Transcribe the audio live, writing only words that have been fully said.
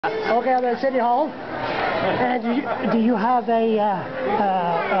Okay, I'm at City Hall. And do you have a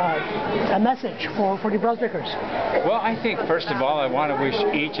message for the Brunswickers? Well, I think first of all I want to wish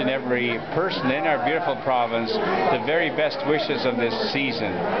each and every person in our beautiful province the very best wishes of this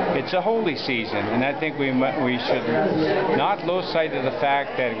season. It's a holy season, and I think we should not lose sight of the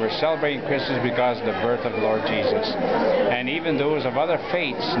fact that we're celebrating Christmas because of the birth of the Lord Jesus. And even those of other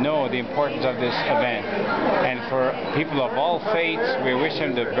faiths know the importance of this event. And for people of all faiths, we wish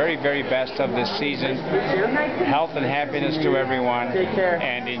them the very, very best of this season. Health and happiness to everyone,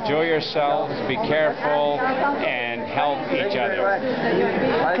 and enjoy yourselves, be careful, and help each other.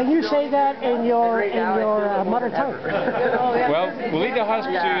 Can you say that in your mother tongue? Well, we'll the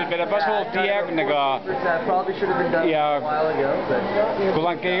hospital, but a bus will probably should have been done a while ago, but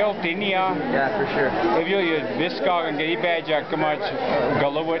yeah, for sure. If you Viscog and get badge come much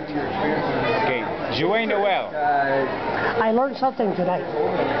Galowit. Okay. Joyeux Noel. I learned something tonight.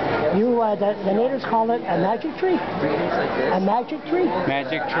 The natives call it a magic tree. A magic tree?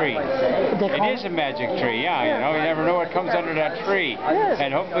 Magic tree. It is a magic tree, yeah. You know, you never know what comes under that tree. Yes.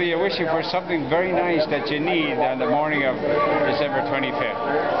 And hopefully you're wishing for something very nice that you need on the morning of December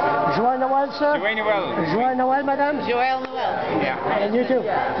 25th. Joyeux Noel, sir. Joyeux Noel. Joyeux Noel, madame. Joël Noël. Yeah. And you too.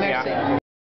 Merci. Yeah.